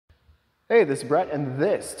Hey, this is Brett, and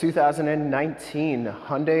this 2019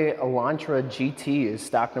 Hyundai Elantra GT is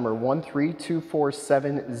stock number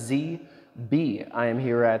 13247ZB. I am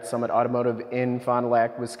here at Summit Automotive in Fond du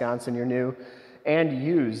Lac, Wisconsin, your new and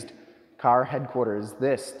used car headquarters.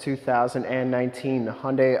 This 2019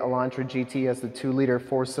 Hyundai Elantra GT has the 2-liter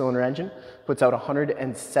 4-cylinder engine, puts out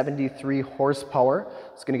 173 horsepower.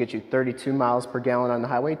 It's going to get you 32 miles per gallon on the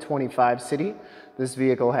highway, 25 city. This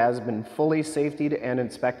vehicle has been fully safetied and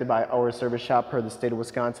inspected by our service shop per the state of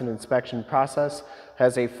Wisconsin inspection process.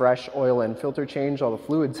 Has a fresh oil and filter change. All the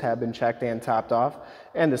fluids have been checked and topped off,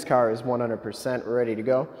 and this car is 100% ready to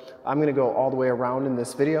go. I'm going to go all the way around in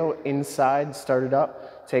this video, inside, start it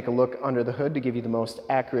up, take a look under the hood to give you the most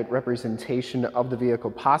accurate representation of the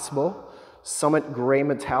vehicle possible. Summit Gray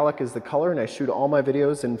Metallic is the color, and I shoot all my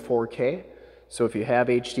videos in 4K. So if you have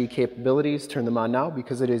HD capabilities, turn them on now,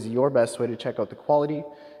 because it is your best way to check out the quality,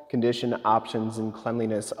 condition, options, and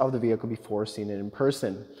cleanliness of the vehicle before seeing it in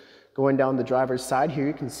person. Going down the driver's side here,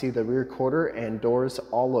 you can see the rear quarter and doors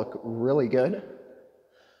all look really good.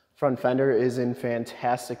 Front fender is in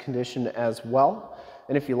fantastic condition as well.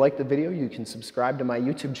 And if you like the video, you can subscribe to my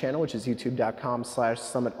YouTube channel, which is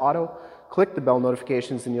youtube.com/summitauto. Click the bell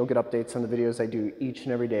notifications and you'll get updates on the videos I do each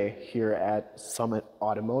and every day here at Summit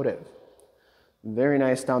Automotive. Very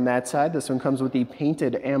nice down that side. This one comes with the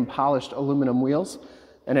painted and polished aluminum wheels,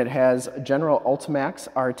 and it has General Ultimax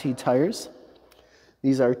RT tires.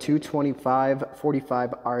 These are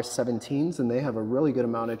 225/45 R17s, and they have a really good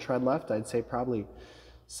amount of tread left. I'd say probably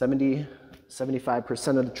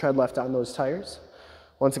 70–75% of the tread left on those tires.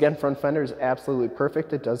 Once again, front fender is absolutely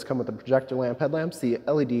perfect. It does come with the projector lamp headlamps, the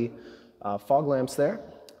LED fog lamps there.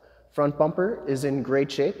 Front bumper is in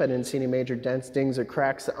great shape. I didn't see any major dents, dings, or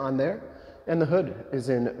cracks on there. And the hood is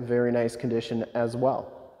in very nice condition as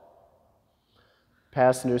well.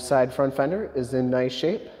 Passenger side front fender is in nice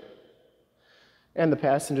shape. And the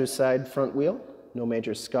passenger side front wheel, no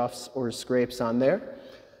major scuffs or scrapes on there.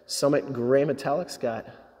 Summit Gray Metallic's got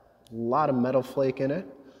a lot of metal flake in it,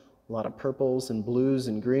 a lot of purples and blues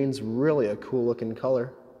and greens, really a cool looking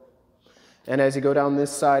color. And as you go down this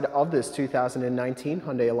side of this 2019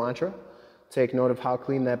 Hyundai Elantra, take note of how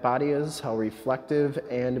clean that body is, how reflective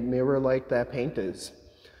and mirror-like that paint is.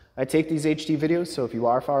 I take these HD videos, so if you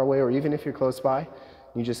are far away or even if you're close by,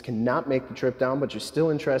 you just cannot make the trip down, but you're still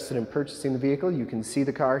interested in purchasing the vehicle, you can see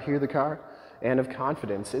the car, hear the car, and have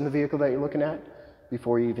confidence in the vehicle that you're looking at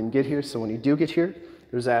before you even get here. So when you do get here,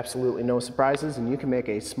 there's absolutely no surprises, and you can make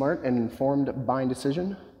a smart and informed buying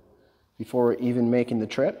decision before even making the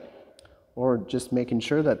trip, or just making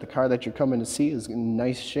sure that the car that you're coming to see is in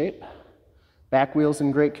nice shape. Back wheel's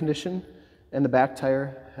in great condition, and the back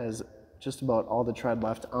tire has just about all the tread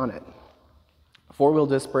left on it. 4-wheel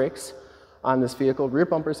disc brakes on this vehicle. Rear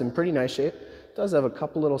bumper's in pretty nice shape. It does have a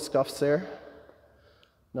couple little scuffs there.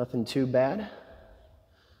 Nothing too bad.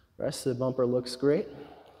 Rest of the bumper looks great.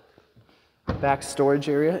 Back storage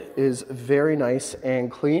area is very nice and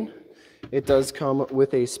clean. It does come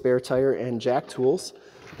with a spare tire and jack tools.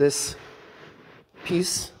 This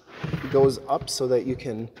piece goes up so that you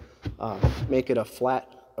can make it a flat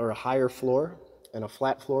or a higher floor and a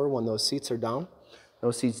flat floor when those seats are down.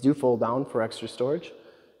 Those seats do fold down for extra storage,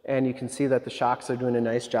 and you can see that the shocks are doing a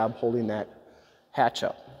nice job holding that hatch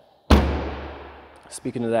up.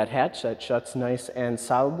 Speaking of that hatch, that shuts nice and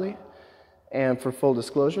solidly. And for full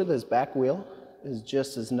disclosure, this back wheel is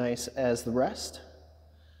just as nice as the rest.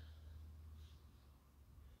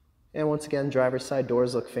 And once again, driver's side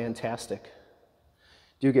doors look fantastic.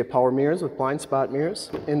 You get power mirrors with blind spot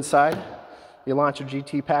mirrors. Inside, the Elantra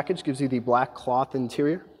GT package gives you the black cloth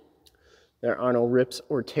interior. There are no rips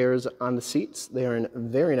or tears on the seats. They are in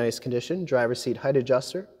very nice condition. Driver's seat height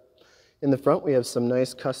adjuster. In the front, we have some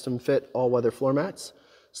nice custom fit all-weather floor mats.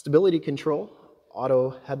 Stability control,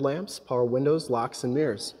 auto headlamps, power windows, locks, and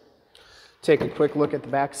mirrors. Take a quick look at the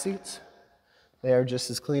back seats. They are just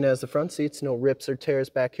as clean as the front seats, no rips or tears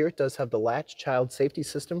back here. It does have the Latch child safety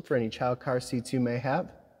system for any child car seats you may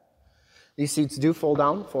have. These seats do fold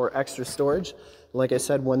down for extra storage. Like I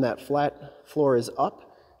said, when that flat floor is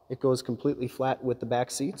up, it goes completely flat with the back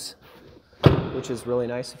seats, which is really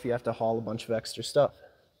nice if you have to haul a bunch of extra stuff.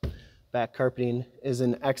 Back carpeting is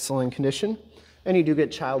in excellent condition, and you do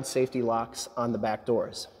get child safety locks on the back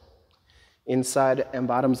doors. Inside and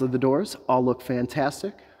bottoms of the doors all look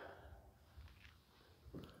fantastic.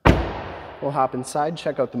 We'll hop inside,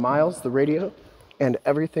 check out the miles, the radio, and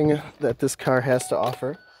everything that this car has to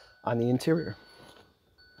offer on the interior.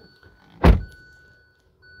 You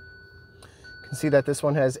can see that this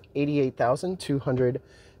one has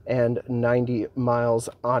 88,290 miles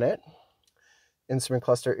on it. Instrument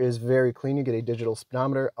cluster is very clean. You get a digital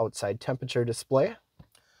speedometer, outside temperature display.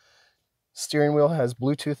 Steering wheel has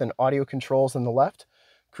Bluetooth and audio controls on the left,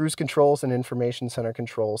 cruise controls and information center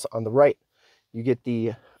controls on the right. You get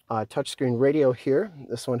the touchscreen radio here.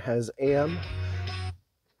 This one has AM,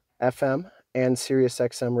 FM, and Sirius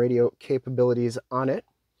XM radio capabilities on it.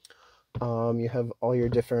 You have all your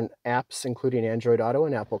different apps, including Android Auto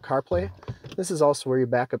and Apple CarPlay. This is also where your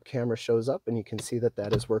backup camera shows up, and you can see that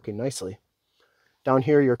that is working nicely. Down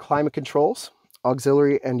here, your climate controls,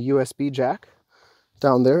 auxiliary and USB jack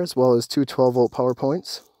down there, as well as two 12-volt power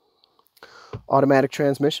points. Automatic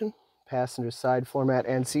transmission, passenger side floor mat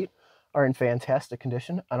and seat are in fantastic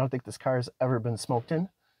condition. I don't think this car has ever been smoked in,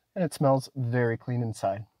 and it smells very clean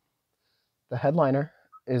inside. The headliner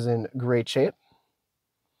is in great shape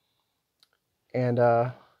and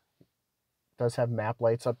does have map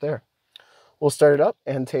lights up there. We'll start it up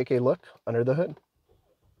and take a look under the hood.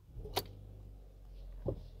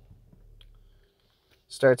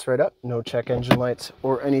 Starts right up, no check engine lights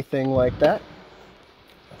or anything like that.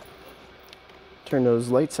 Turn those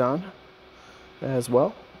lights on as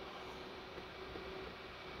well.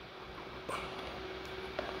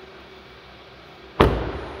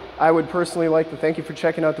 I would personally like to thank you for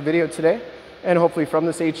checking out the video today, and hopefully from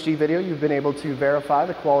this HD video you've been able to verify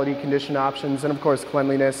the quality, condition options, and of course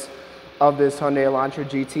cleanliness of this Hyundai Elantra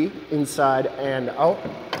GT inside and out.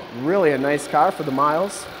 Really a nice car for the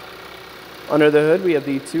miles. Under the hood we have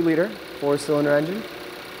the 2-liter 4-cylinder engine.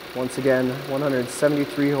 Once again,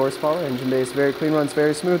 173 horsepower, engine base very clean, runs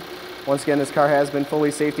very smooth. Once again, this car has been fully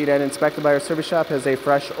safetied and inspected by our service shop, has a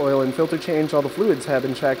fresh oil and filter change. All the fluids have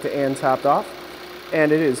been checked and topped off,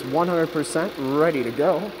 and it is 100% ready to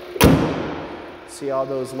go. See, all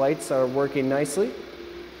those lights are working nicely,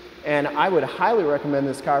 and I would highly recommend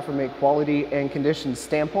this car from a quality and condition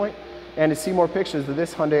standpoint. And to see more pictures of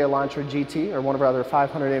this Hyundai Elantra GT or one of our other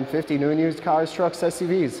 550 new and used cars, trucks,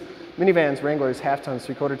 SUVs, minivans, Wranglers, half tons,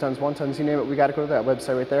 3/4 tons, 1 tons, you name it, we got to go to that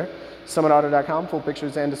website right there, summitauto.com. Full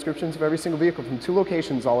pictures and descriptions of every single vehicle from 2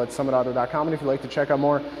 locations, all at summitauto.com. And if you'd like to check out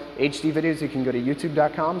more HD videos, you can go to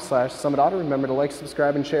youtube.com/summitauto. Remember to like,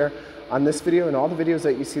 subscribe, and share on this video and all the videos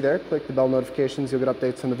that you see there. Click the bell notifications. You'll get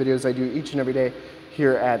updates on the videos I do each and every day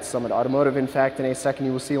here at Summit Automotive. In fact, in a second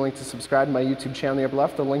you will see a link to subscribe to my YouTube channel in the upper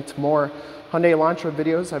left, a link to more Hyundai Elantra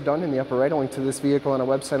videos I've done in the upper right, a link to this vehicle on our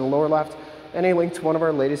website in the lower left, and a link to one of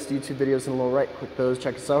our latest YouTube videos in the lower right. Click those,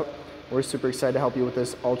 check us out. We're super excited to help you with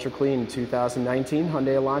this ultra clean 2019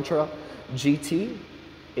 Hyundai Elantra GT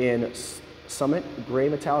in Summit Gray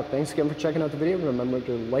Metallic. Thanks again for checking out the video. Remember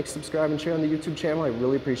to like, subscribe, and share on the YouTube channel. I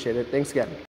really appreciate it. Thanks again.